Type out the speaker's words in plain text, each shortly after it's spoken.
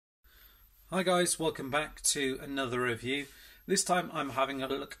Hi guys, welcome back to another review. This time I'm having a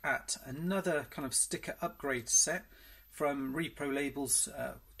look at another kind of sticker upgrade set from Repro Labels,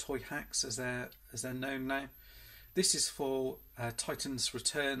 Toy Hacks as they're known now. This is for Titan's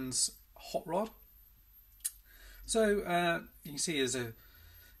Returns Hotrod. So you can see it's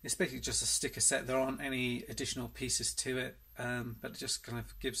basically just a sticker set. There aren't any additional pieces to it, but it just kind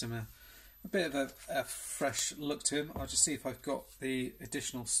of gives him a bit of a fresh look to him. I'll just see if I've got the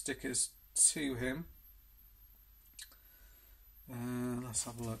additional stickers to him. Let's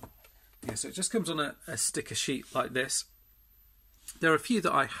have a look. Yeah, so it just comes on a sticker sheet like this. There are a few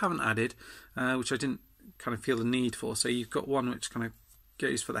that I haven't added, which I didn't kind of feel the need for. So you've got one which kind of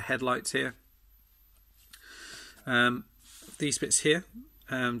goes for the headlights here. These bits here,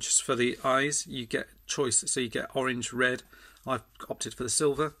 just for the eyes, you get choice. So you get orange, red. I've opted for the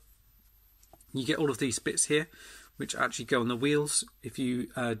silver. You get all of these bits here, which actually go on the wheels if you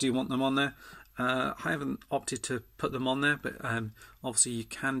do want them on there. I haven't opted to put them on there, but obviously you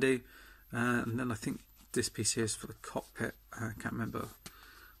can do. And then I think this piece here is for the cockpit. I can't remember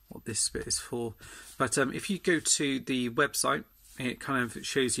what this bit is for. But if you go to the website, it kind of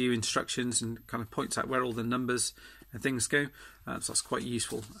shows you instructions and kind of points out where all the numbers and things go. So that's quite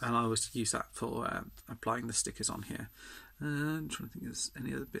useful, and I always use that for applying the stickers on here. I'm trying to think if there's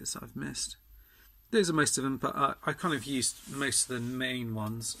any other bits that I've missed. Those are most of them, but I kind of used most of the main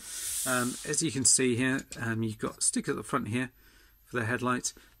ones. As you can see here, you've got stickers at the front here for the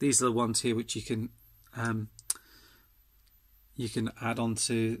headlights. These are the ones here which you can add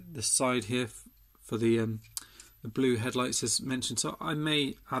onto the side here for the blue headlights as mentioned. So I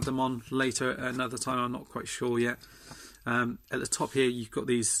may add them on later at another time. I'm not quite sure yet. At the top here, you've got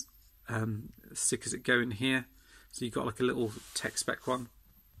these stickers that go in here. So you've got like a little tech spec one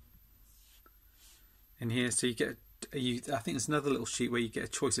in here, so you get I think there's another little sheet where you get a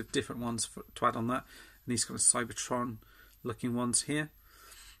choice of different ones to add on that, and these kind of Cybertron looking ones here.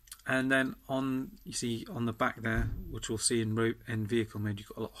 And then you see on the back there, which we'll see in vehicle mode, you've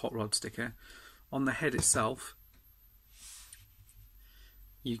got a little hot rod sticker. On the head itself,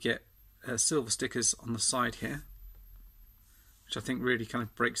 you get silver stickers on the side here, which I think really kind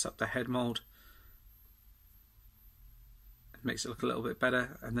of breaks up the head mold. It makes it look a little bit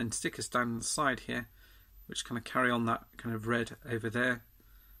better. And then stickers down the side here, which kind of carry on that kind of red over there,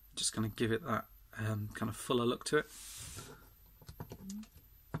 just kind of give it that kind of fuller look to it.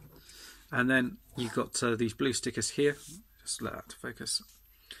 And then you've got these blue stickers here, just let that focus,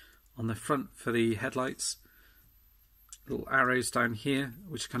 on the front for the headlights. Little arrows down here,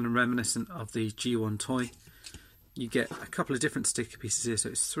 which are kind of reminiscent of the G1 toy. You get a couple of different sticker pieces here, so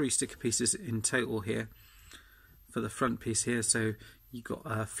it's 3 sticker pieces in total here for the front piece here. So you've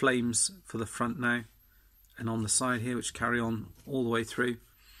got flames for the front now, and on the side here, which carry on all the way through.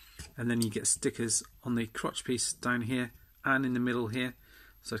 And then you get stickers on the crotch piece down here and in the middle here.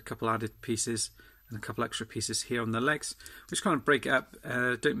 So a couple added pieces and a couple extra pieces here on the legs, which kind of break it up.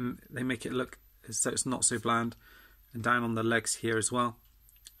 They make it look as though it's not so bland. And down on the legs here as well,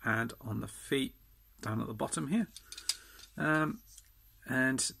 and on the feet down at the bottom here.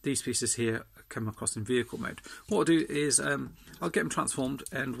 And these pieces here come across in vehicle mode. What I'll do is I'll get them transformed,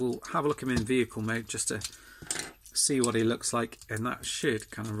 and we'll have a look at him in vehicle mode just to see what he looks like, and that should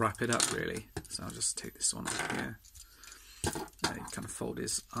kind of wrap it up really. So I'll just take this one off here. You kind of fold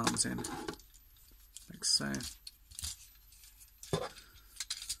his arms in like so.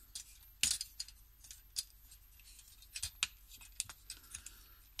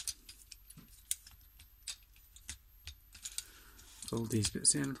 Fold these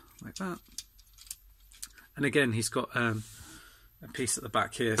bits in like that. And again, he's got a piece at the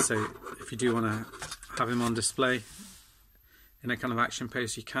back here, so if you do want to have him on display in a kind of action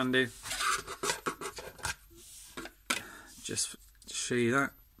pose, you can do. Just to show you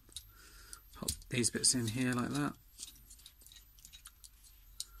that, pop these bits in here like that,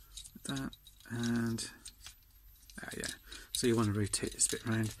 and yeah. So you want to rotate this bit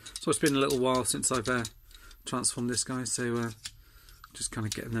around. So it's been a little while since I've transformed this guy, so just kind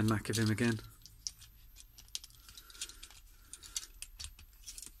of getting the knack of him again.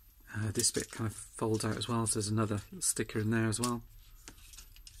 This bit kind of folds out as well, so there's another sticker in there as well.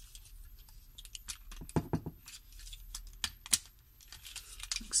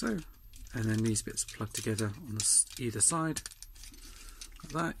 Like so. And then these bits plug together on either side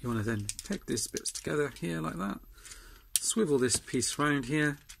like that. You want to then peg these bits together here like that. Swivel this piece round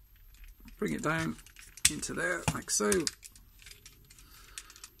here, bring it down into there like so.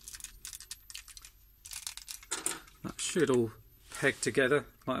 That should all peg together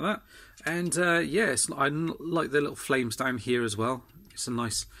like that. And yes, I like the little flames down here as well. It's a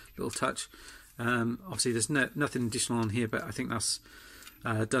nice little touch. Obviously there's nothing additional on here, but I think that's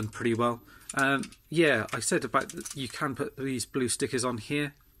done pretty well. Yeah, I said about you can put these blue stickers on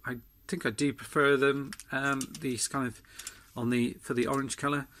here. I think I do prefer them, these kind of for the orange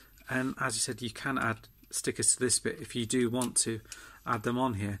colour. And as I said, you can add stickers to this bit if you do want to add them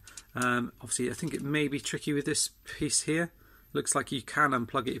on here. Obviously I think it may be tricky with this piece here. Looks like you can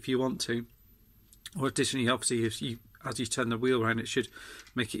unplug it if you want to, or additionally, obviously, as you turn the wheel around, it should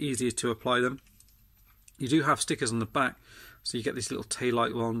make it easier to apply them. You do have stickers on the back, so you get these little tail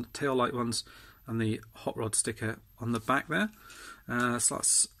light ones, and the hot rod sticker on the back there. So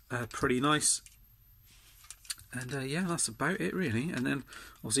that's pretty nice. And yeah, that's about it really. And then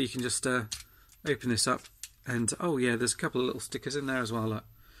obviously you can just open this up, and oh yeah, there's a couple of little stickers in there as well. Look.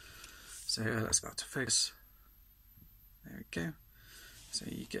 So that's about to focus. There we go. So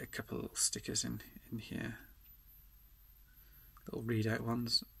you get a couple of little stickers in here, little readout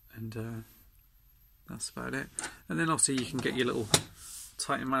ones, and that's about it. And then obviously you can get your little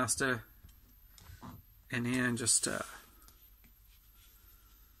Titan Master in here and just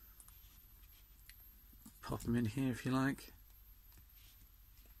pop them in here if you like.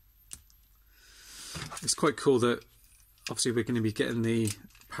 It's quite cool that obviously we're going to be getting the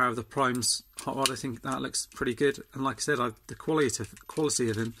Power of the Primes hot rod. I think that looks pretty good, and like I said, the quality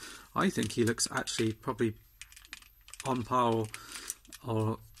of him, I think he looks actually probably on par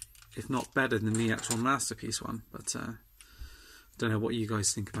or if not better than the actual Masterpiece one, but don't know what you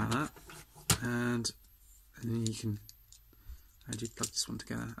guys think about that. And then you can, how do you plug this one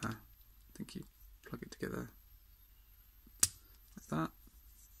together? I think you plug it together like that.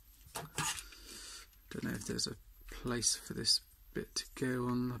 Don't know if there's a place for this bit to go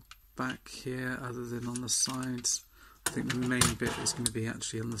on the back here other than on the sides. I think the main bit is going to be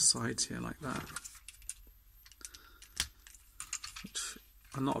actually on the sides here like that, which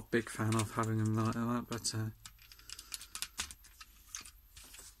I'm not a big fan of having them like that, but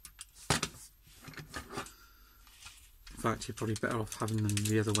in fact you're probably better off having them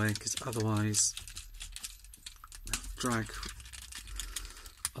the other way, because otherwise they'll drag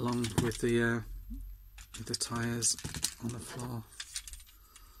along with the tyres on the floor.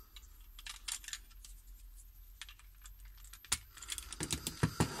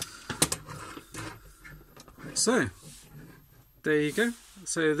 So there you go.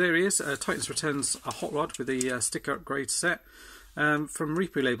 So there he is. Titans returns a hot rod with the sticker upgrade set from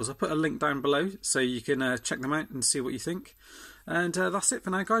Repro labels. I'll put a link down below so you can check them out and see what you think. And that's it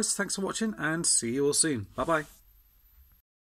for now, guys. Thanks for watching, and see you all soon. Bye bye.